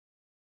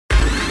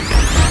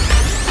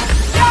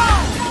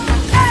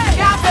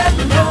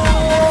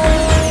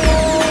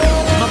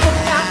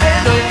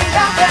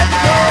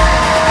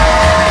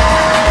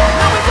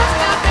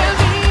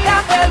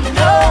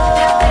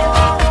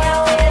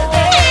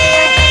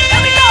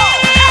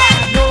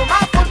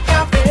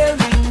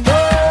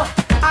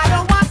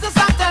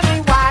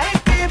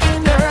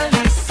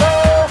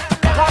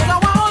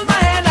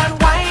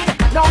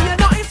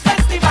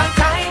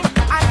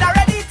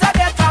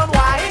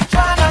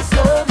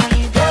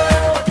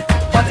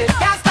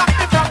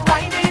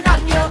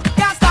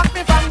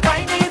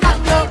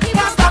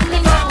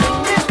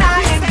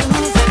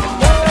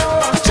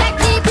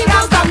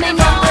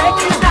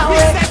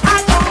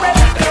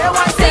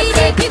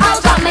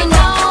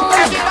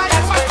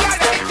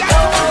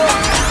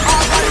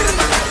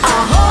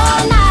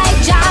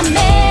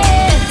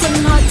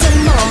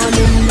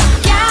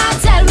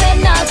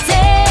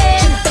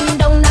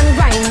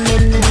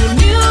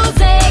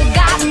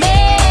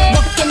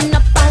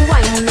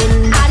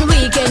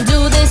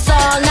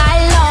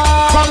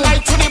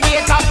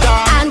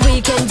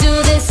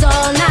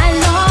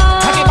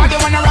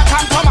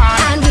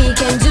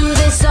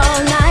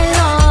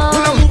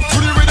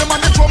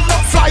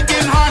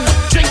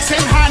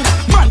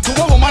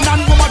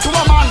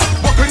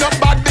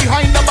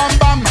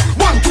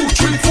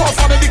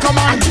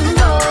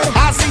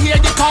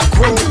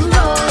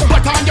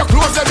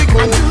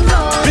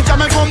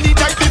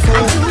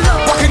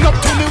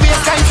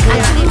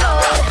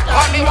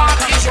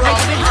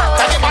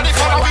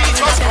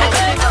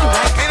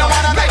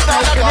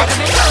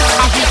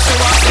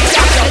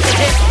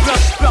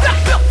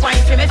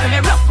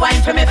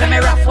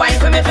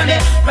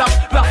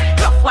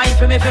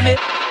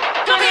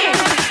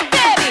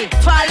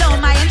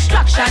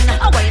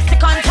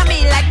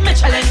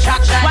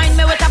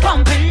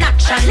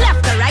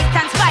left to right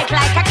and spike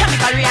like a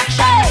chemical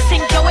reaction.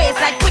 Sink your waist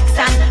like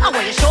quicksand. I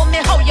want you show me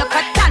how you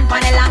cut tan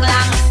pan a long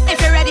long.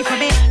 If you're ready for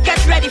me, get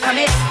ready for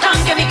me. Come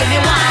give me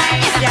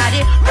wine. It's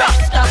daddy, rough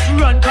stuff,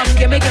 run. Come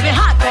give me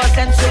hardcore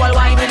sensual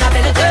wine and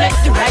ability. Make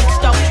the right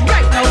stuff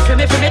right now for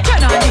me.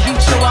 Turn on the heat,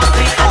 show off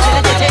the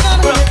agility.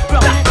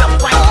 Rough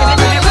wine for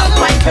me, rough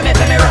wine for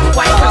me, rough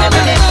wine for me,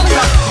 rough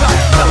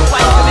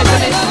wine for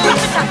me,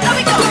 rough it up. Here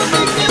we go.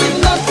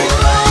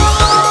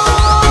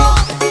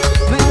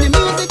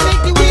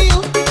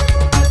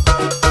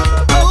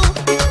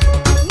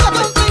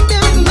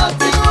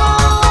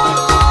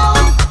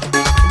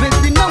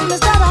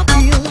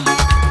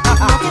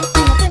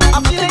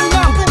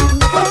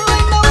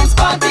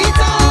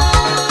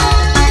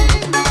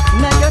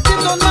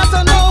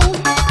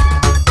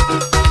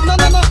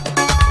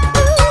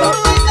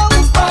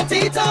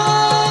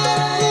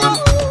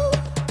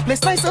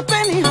 Nice up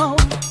anyhow.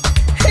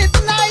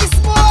 It's nice,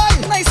 boy.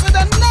 Nicer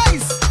than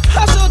nice.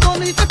 I sure don't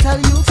need to tell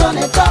you. Turn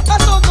it up. I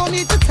sure don't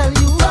need to tell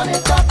you. Turn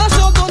it up. I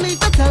sure don't need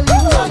to tell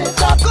you. Turn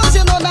it up. Cause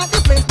you know that the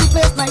place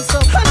nice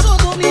up. I sure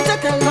don't need to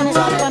tell you.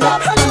 Turn it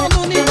up. I sure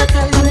don't need to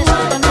tell you.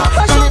 Turn it up.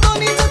 I sure don't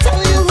need to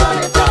tell you. Turn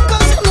it up.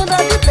 Cause you know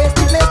that the place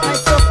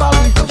nice up. I'll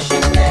be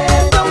pushing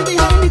it down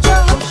behind the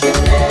truck.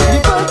 Pushing it. The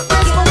birth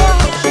place for what?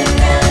 Pushing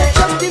it.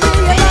 Just the way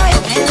you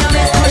like. And your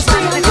best push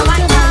back like a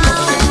white now.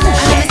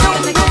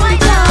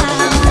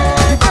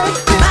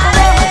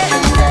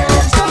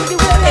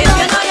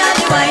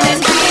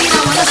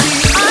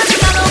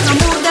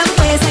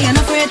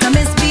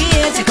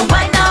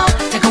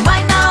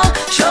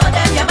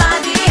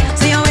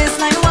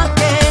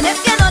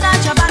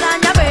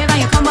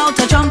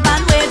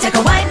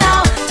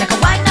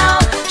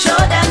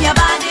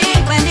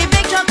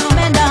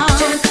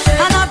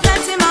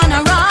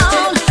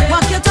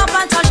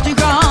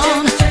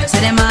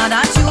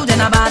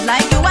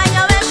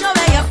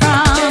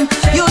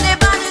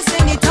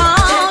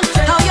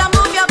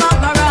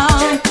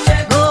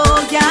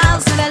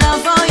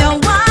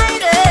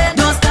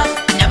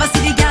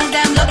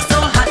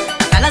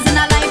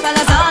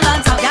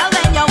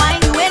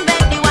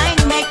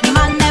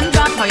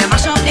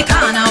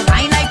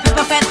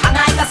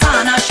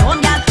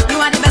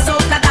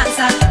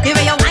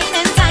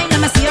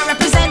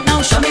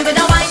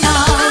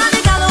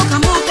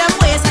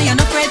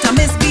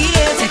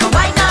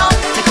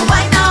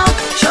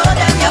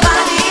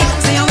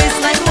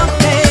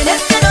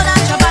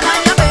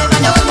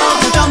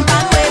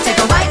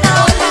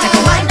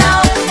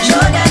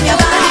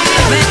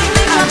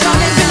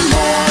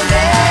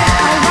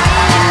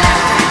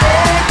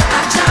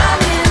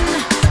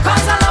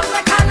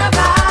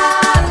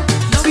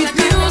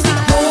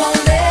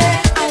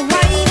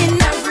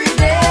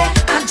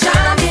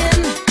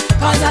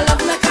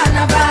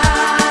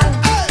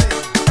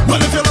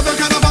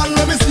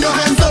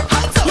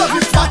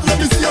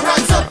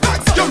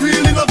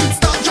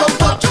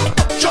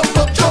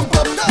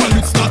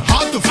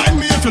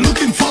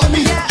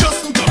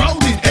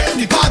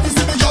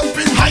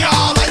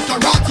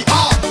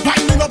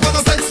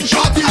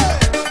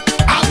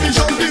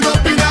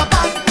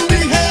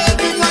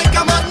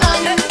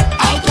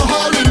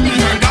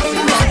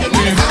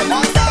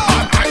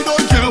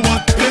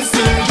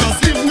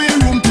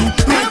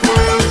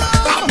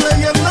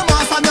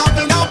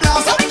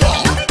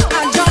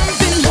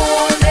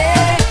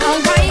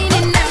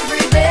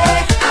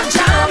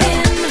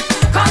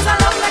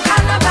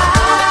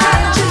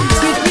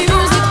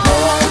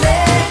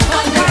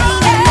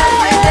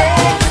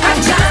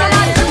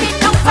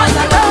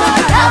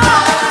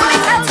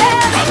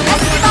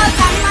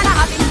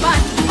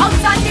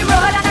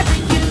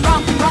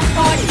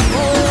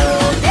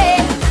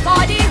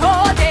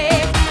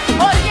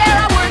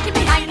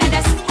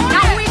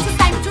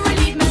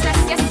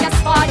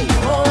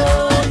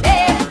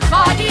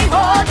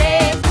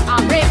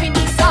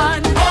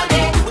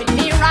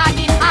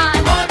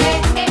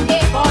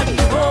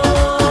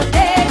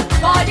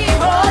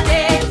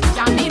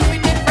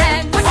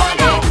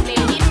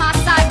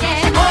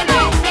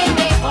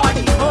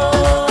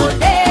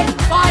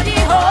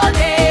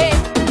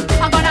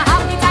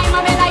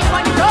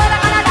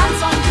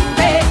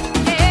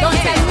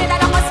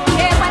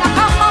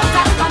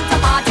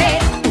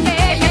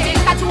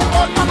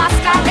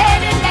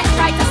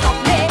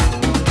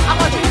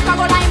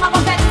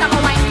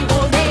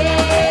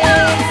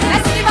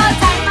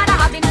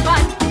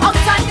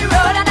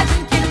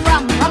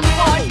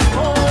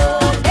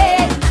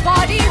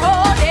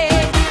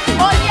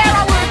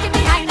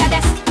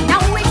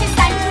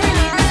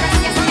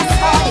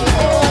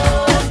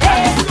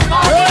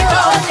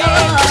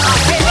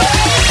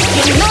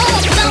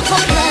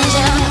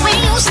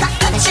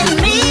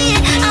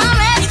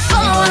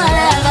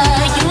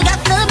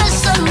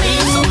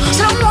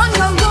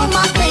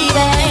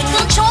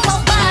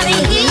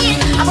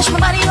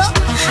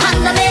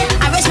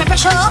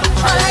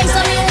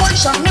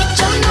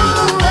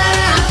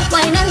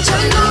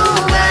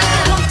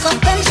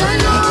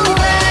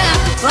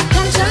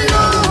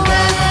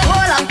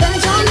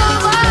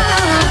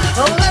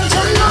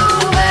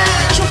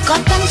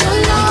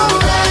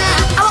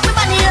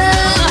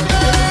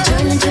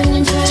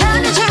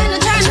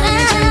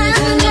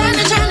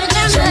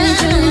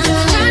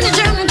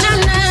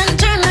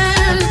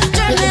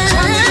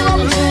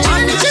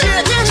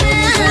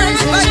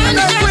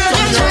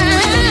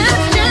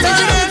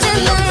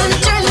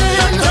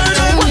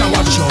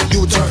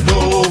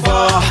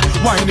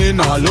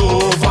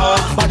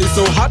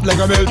 hot like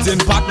a melting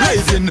pot,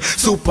 blazing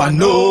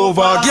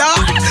supernova. Yeah,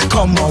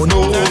 come on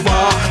over,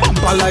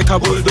 bumper like a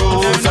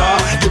bulldozer.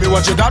 Give me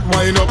what you got,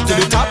 wind up to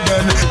the top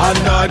then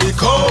under the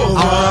cover.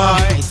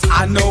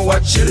 I know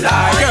what you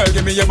like, girl.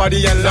 Give me your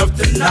body and love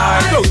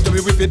tonight. Close to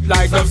me with it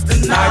like love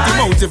tonight. You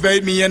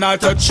motivate me and I'll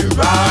touch you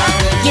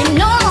right. You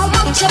know I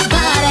want your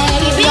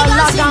body. We are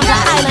logged on to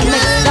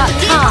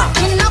islandmix.com.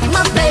 Keep up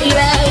my baby,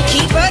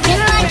 keep working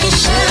like you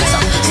should.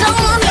 So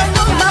on your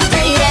road, my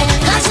baby,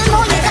 'cause you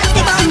know you got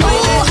the bamboo.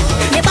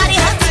 Your body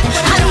hot,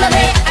 I love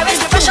it. I raise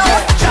the pressure.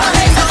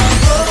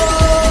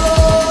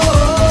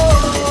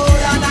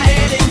 And I'm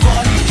heading for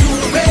the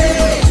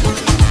Jouvert.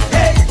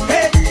 Hey,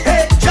 hey,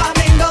 hey,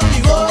 jamming down the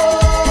road.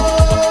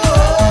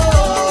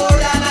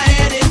 And I'm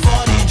heading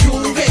for the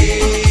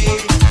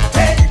Jouvert.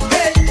 Hey,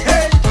 hey,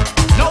 hey.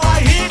 Now I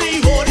hear the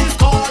road is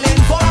calling.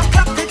 4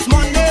 o'clock, it's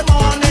Monday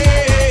morning.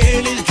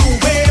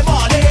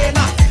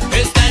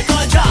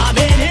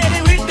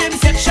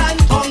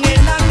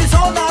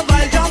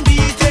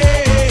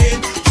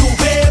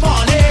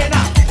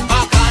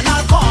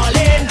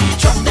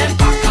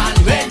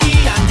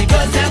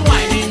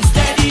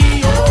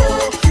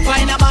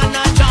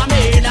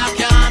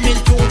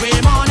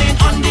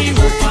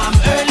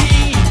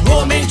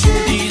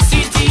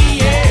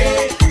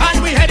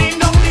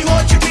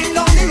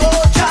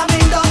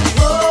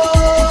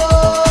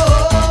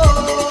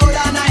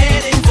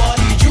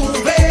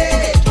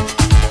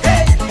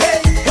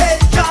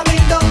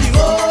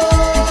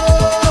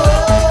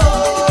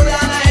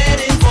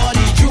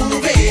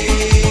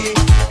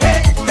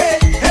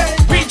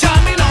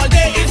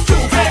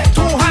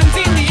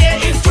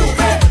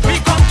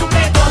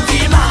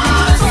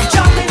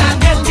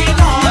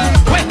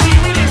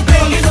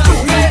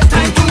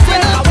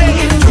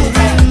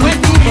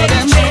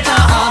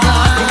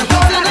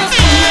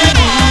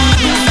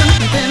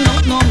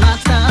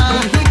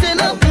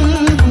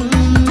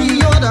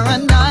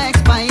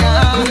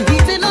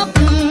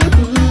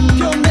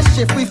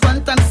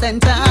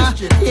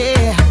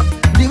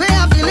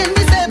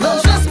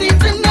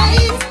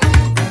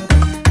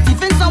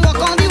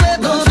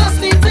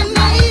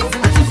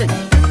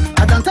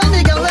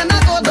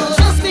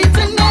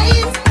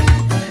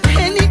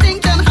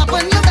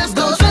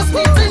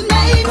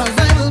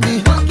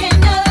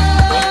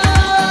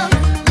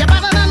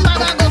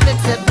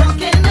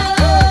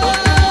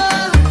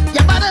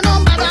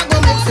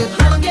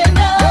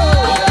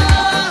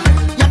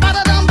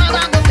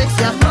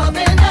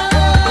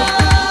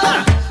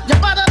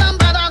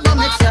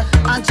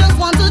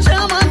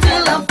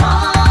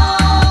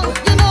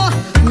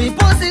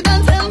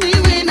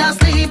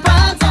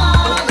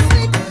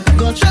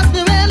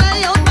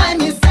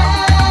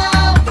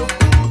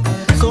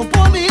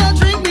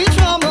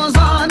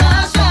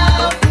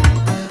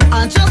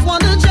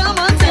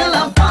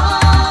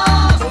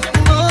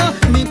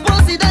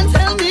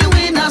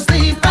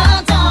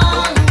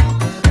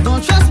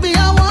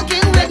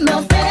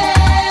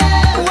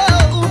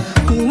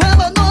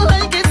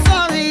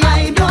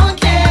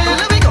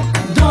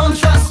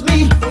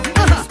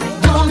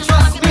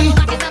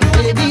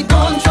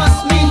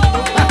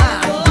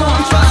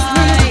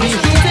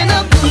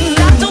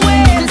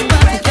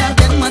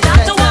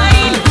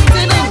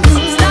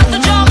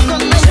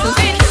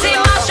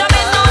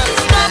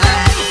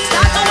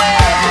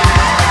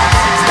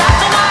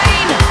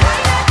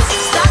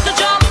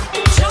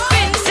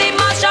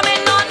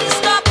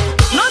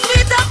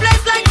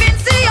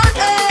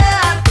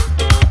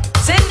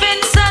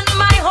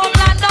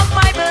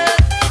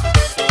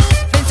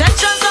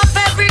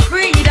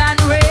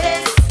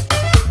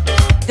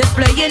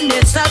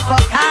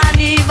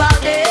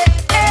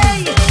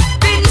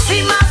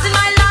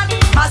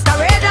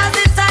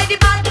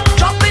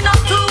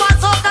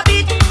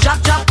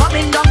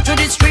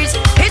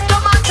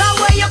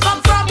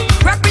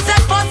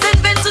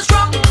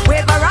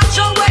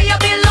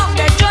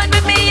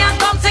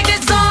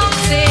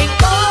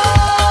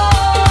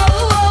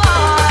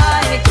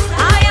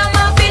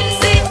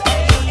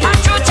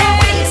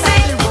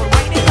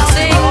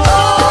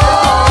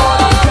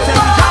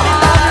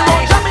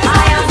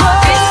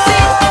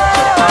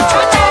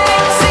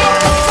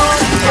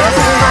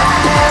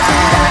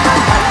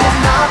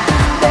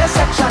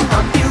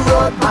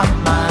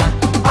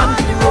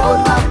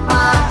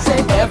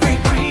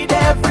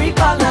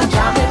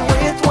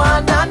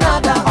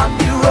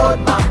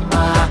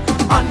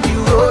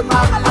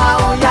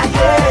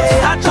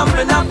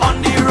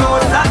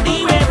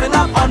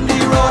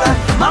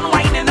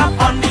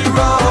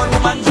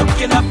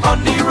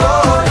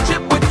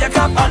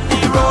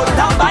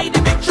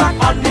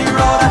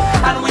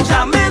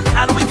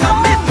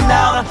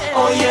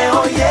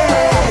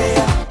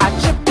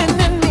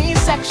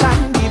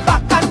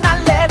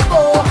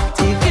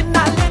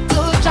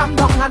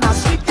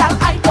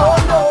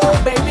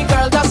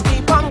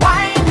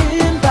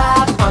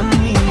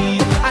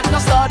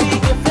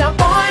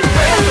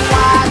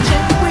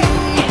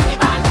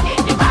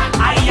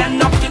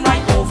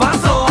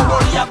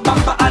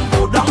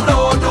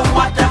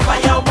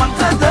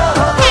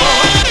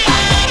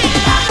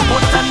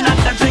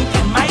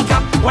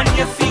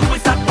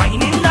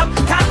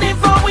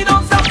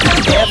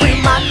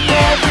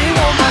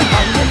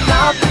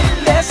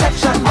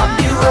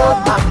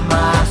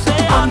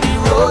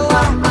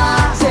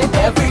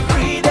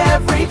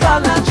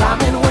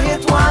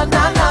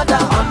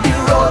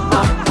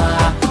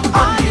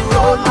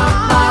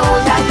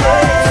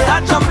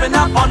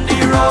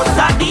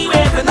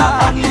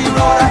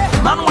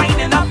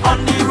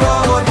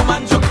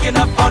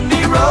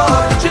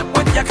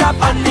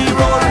 up on the